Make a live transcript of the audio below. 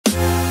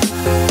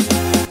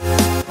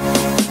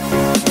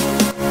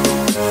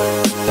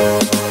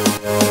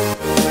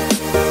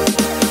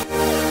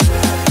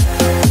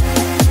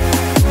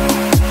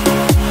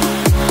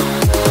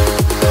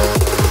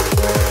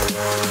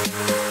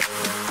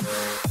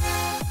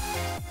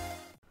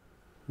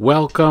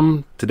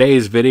Welcome.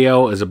 Today's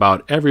video is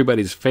about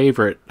everybody's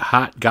favorite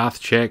hot goth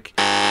chick.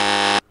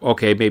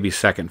 Okay, maybe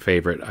second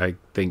favorite. I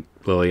think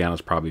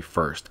Liliana's probably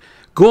first.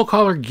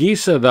 Ghoulcaller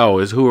Gisa, though,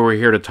 is who we're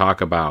here to talk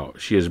about.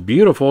 She is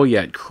beautiful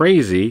yet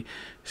crazy.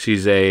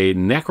 She's a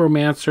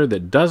necromancer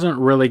that doesn't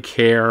really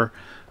care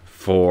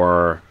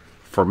for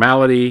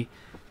formality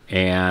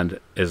and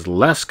is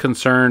less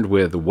concerned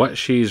with what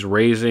she's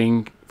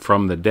raising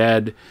from the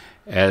dead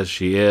as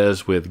she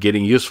is with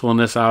getting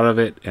usefulness out of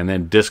it and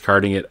then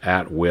discarding it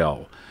at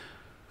will.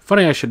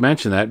 Funny I should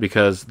mention that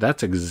because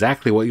that's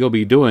exactly what you'll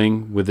be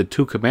doing with the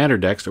two commander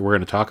decks that we're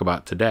going to talk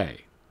about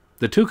today.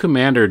 The two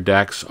commander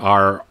decks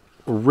are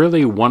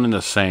really one and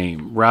the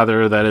same.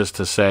 Rather, that is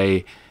to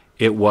say,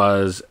 it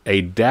was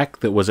a deck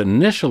that was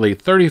initially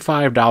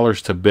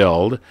 $35 to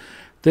build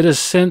that has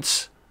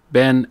since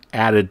been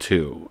added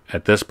to.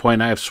 At this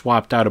point, I have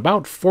swapped out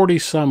about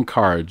 40-some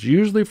cards,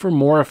 usually for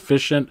more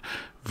efficient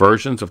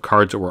versions of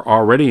cards that were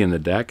already in the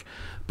deck,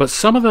 but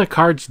some of the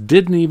cards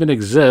didn't even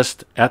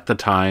exist at the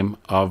time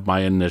of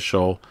my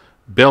initial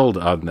build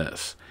on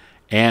this.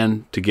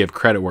 And to give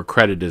credit where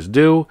credit is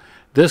due,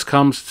 this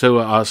comes to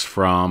us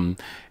from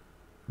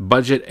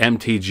Budget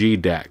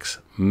MTG Decks.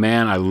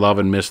 Man, I love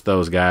and miss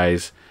those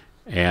guys,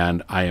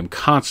 and I am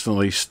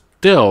constantly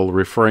still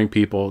referring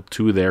people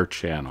to their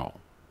channel.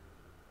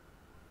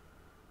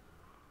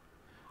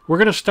 We're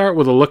going to start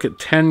with a look at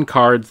 10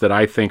 cards that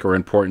I think are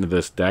important to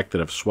this deck that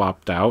have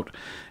swapped out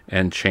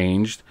and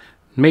changed.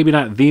 Maybe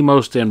not the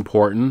most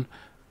important,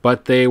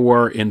 but they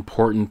were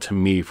important to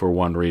me for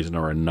one reason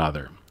or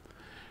another.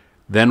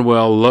 Then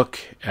we'll look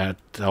at,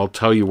 I'll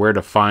tell you where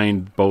to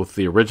find both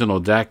the original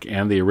deck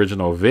and the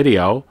original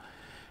video.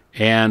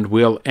 And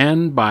we'll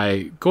end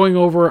by going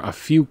over a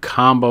few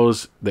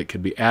combos that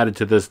could be added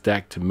to this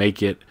deck to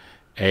make it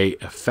a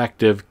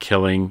effective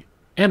killing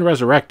and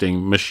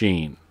resurrecting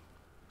machine.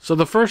 So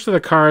the first of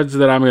the cards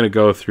that I'm going to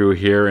go through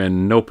here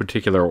in no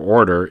particular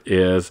order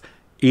is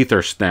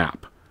Ether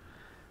Snap.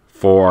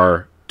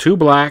 For 2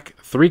 black,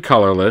 3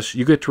 colorless,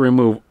 you get to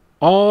remove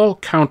all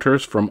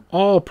counters from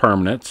all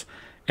permanents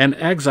and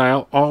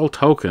exile all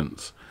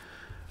tokens.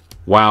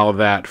 While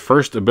that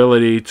first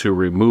ability to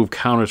remove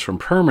counters from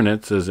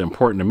permanents is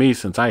important to me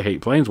since I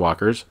hate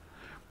planeswalkers,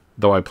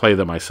 though I play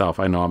them myself,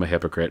 I know I'm a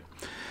hypocrite.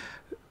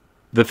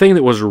 The thing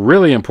that was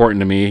really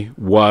important to me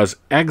was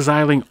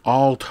exiling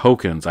all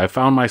tokens. I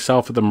found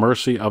myself at the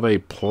mercy of a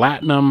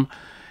Platinum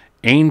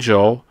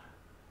Angel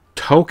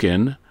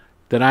token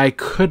that I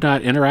could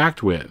not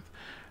interact with.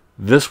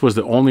 This was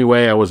the only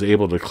way I was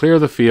able to clear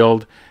the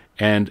field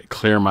and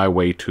clear my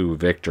way to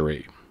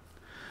victory.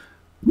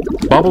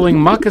 Bubbling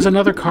Muck is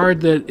another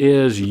card that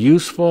is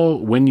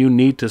useful when you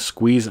need to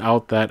squeeze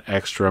out that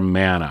extra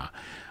mana.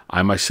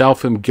 I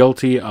myself am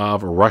guilty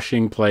of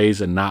rushing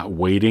plays and not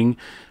waiting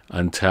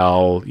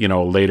until,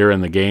 later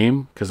in the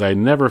game, because I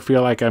never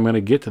feel like I'm going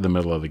to get to the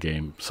middle of the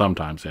game,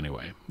 sometimes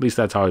anyway. At least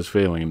that's how I was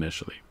feeling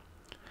initially.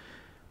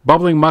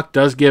 Bubbling Muck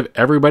does give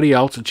everybody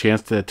else a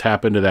chance to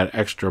tap into that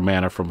extra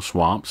mana from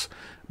swamps,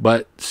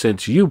 but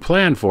since you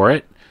plan for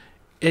it,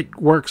 it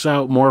works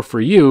out more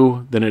for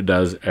you than it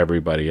does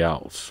everybody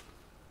else.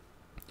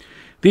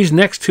 These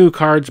next two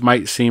cards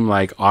might seem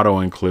like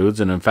auto-includes,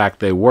 and in fact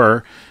they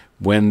were.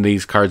 When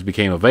these cards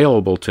became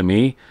available to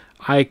me,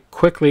 I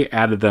quickly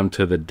added them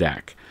to the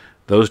deck.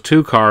 Those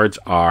two cards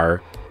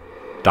are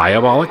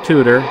Diabolic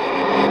Tutor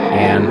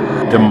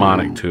and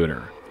Demonic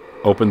Tutor.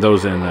 Opened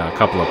those in a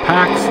couple of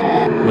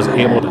packs, was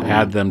able to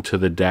add them to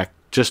the deck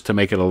just to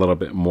make it a little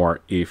bit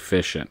more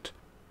efficient.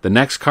 The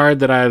next card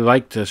that I'd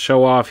like to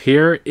show off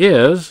here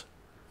is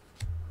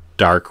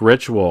Dark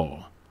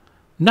Ritual.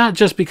 Not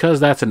just because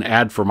that's an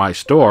ad for my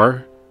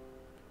store,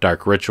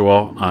 Dark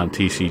Ritual on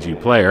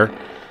TCGplayer,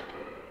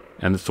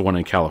 and it's the one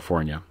in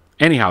California.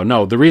 Anyhow,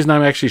 no, the reason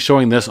I'm actually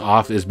showing this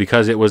off is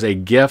because it was a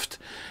gift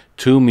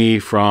to me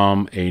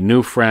from a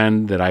new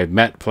friend that I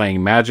met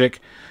playing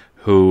Magic,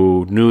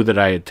 who knew that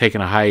I had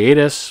taken a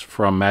hiatus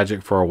from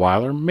Magic for a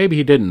while, or maybe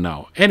he didn't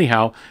know.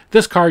 Anyhow,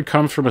 this card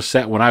comes from a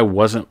set when I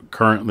wasn't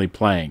currently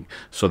playing,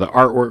 so the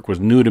artwork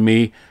was new to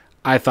me.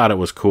 I thought it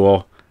was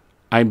cool.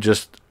 I'm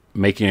just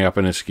making up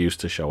an excuse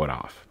to show it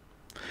off.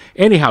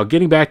 Anyhow,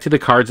 getting back to the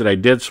cards that I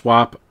did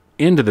swap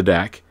into the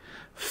deck,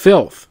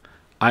 Filth.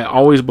 I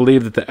always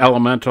believe that the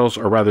elementals,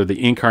 or rather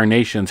the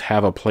incarnations,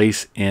 have a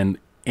place in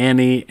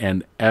any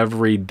and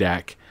every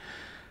deck.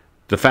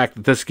 The fact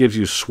that this gives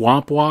you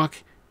Swamp Walk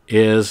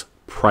is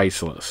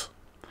priceless.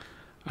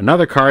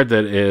 Another card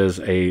that is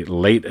a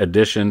late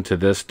addition to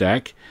this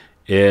deck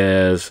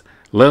is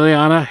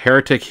Liliana,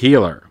 Heretic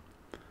Healer.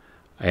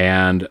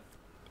 And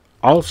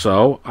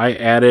also, I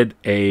added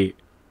a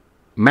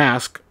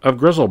Mask of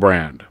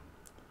Grizzlebrand.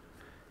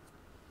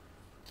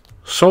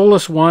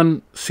 Soulless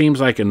One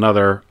seems like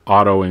another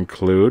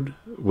auto-include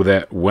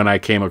that when I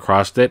came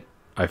across it,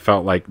 I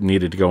felt like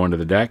needed to go into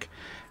the deck,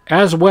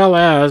 as well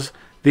as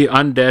the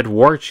Undead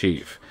War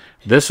Chief.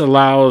 This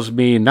allows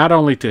me not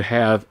only to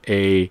have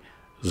a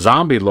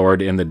Zombie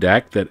Lord in the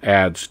deck that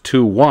adds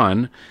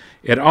 2/1,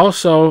 it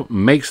also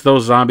makes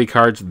those zombie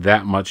cards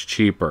that much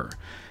cheaper.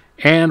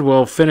 And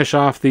we'll finish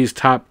off these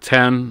top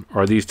 10,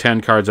 or these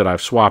 10 cards that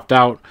I've swapped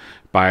out,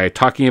 by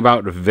talking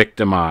about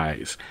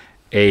Victimize,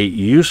 a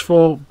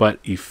useful but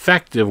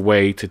effective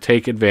way to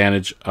take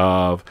advantage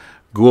of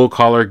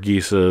Ghoulcaller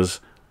Gisa's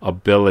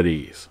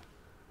abilities.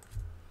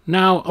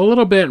 Now, a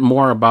little bit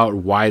more about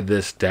why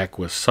this deck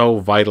was so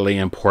vitally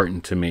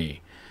important to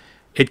me.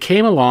 It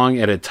came along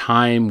at a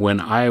time when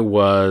I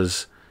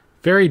was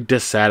very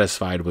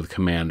dissatisfied with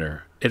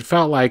Commander. It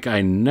felt like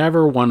I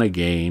never won a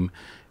game.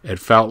 It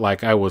felt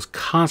like I was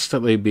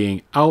constantly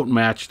being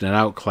outmatched and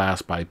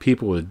outclassed by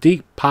people with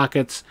deep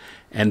pockets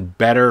and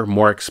better,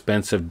 more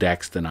expensive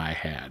decks than I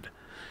had.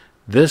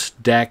 This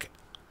deck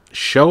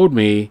showed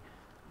me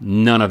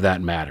none of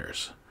that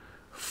matters.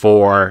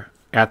 For,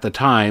 at the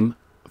time,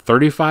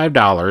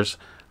 $35,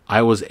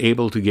 I was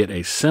able to get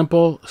a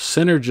simple,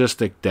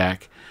 synergistic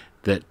deck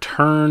that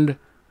turned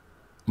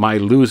my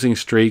losing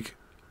streak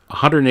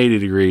 180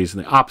 degrees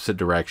in the opposite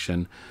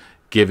direction,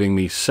 giving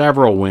me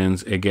several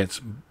wins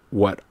against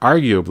what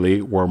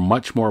arguably were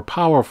much more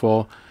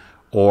powerful,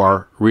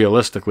 or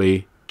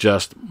realistically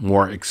just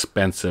more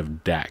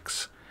expensive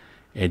decks.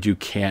 And you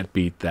can't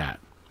beat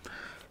that.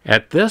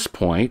 At this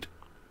point,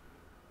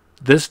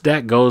 this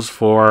deck goes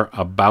for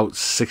about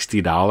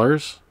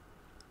 $60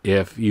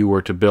 if you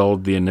were to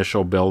build the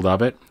initial build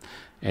of it.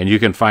 And you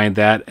can find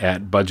that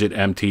at Budget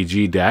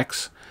MTG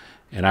Decks.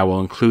 And I will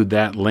include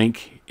that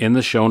link in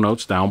the show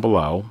notes down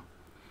below.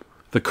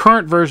 The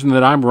current version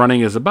that I'm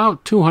running is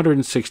about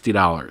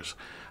 $260.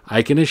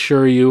 I can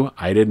assure you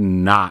I did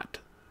not,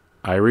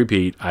 I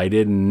repeat, I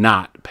did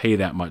not pay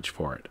that much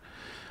for it.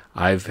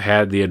 I've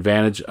had the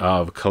advantage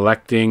of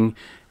collecting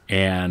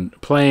and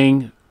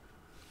playing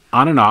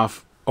on and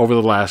off over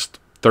the last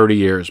 30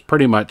 years,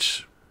 pretty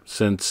much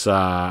since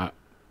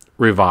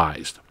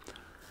Revised.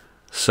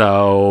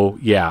 So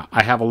yeah,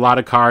 I have a lot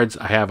of cards.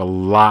 I have a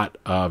lot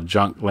of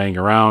junk laying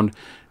around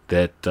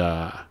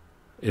that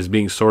is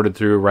being sorted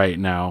through right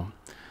now.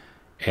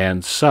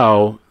 And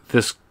so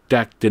this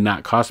deck did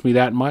not cost me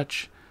that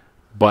much,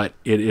 but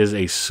it is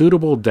a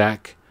suitable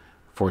deck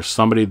for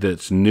somebody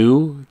that's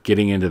new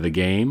getting into the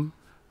game.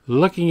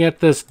 Looking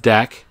at this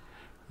deck,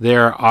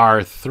 there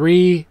are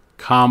 3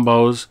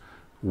 combos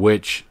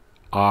which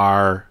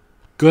are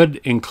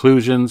good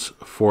inclusions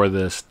for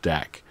this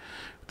deck.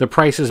 The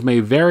prices may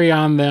vary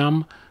on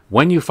them.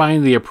 When you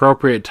find the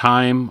appropriate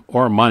time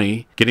or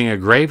money, getting a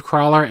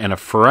Gravecrawler and a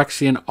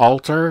Phyrexian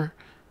Altar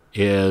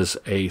is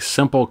a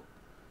simple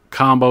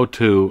combo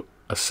to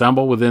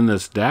assemble within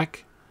this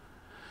deck.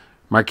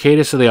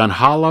 Marcatus of the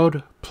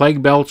Unhallowed,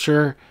 Plague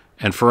Belcher,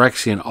 and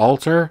Phyrexian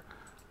Altar,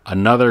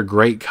 another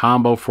great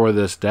combo for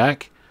this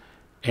deck.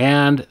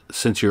 And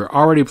since you're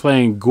already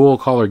playing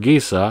Ghoulcaller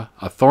Gisa,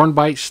 a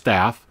Thornbite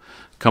Staff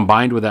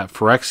combined with that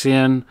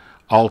Phyrexian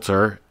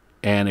Altar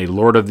and a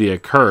Lord of the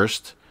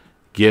Accursed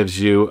gives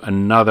you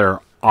another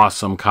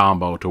awesome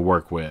combo to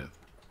work with.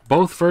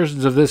 Both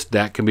versions of this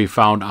deck can be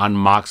found on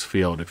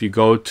Moxfield. If you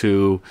go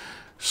to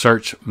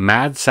search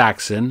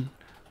madsaxxon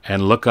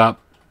and look up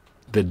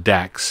the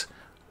decks,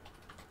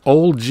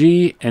 Old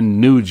G and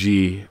New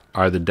G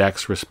are the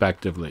decks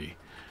respectively.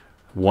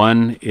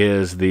 One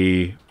is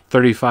the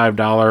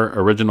 $35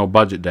 original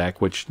budget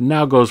deck, which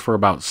now goes for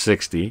about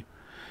 $60.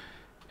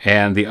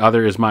 And the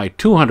other is my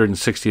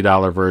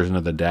 $260 version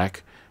of the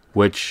deck,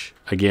 which,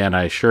 again,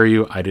 I assure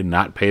you, I did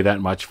not pay that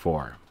much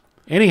for.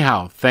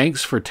 Anyhow,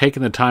 thanks for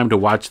taking the time to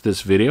watch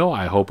this video.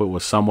 I hope it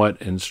was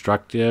somewhat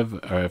instructive,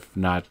 or if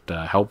not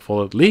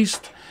helpful at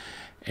least.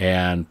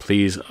 And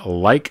please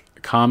like,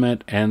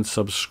 comment, and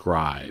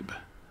subscribe.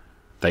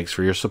 Thanks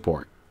for your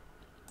support.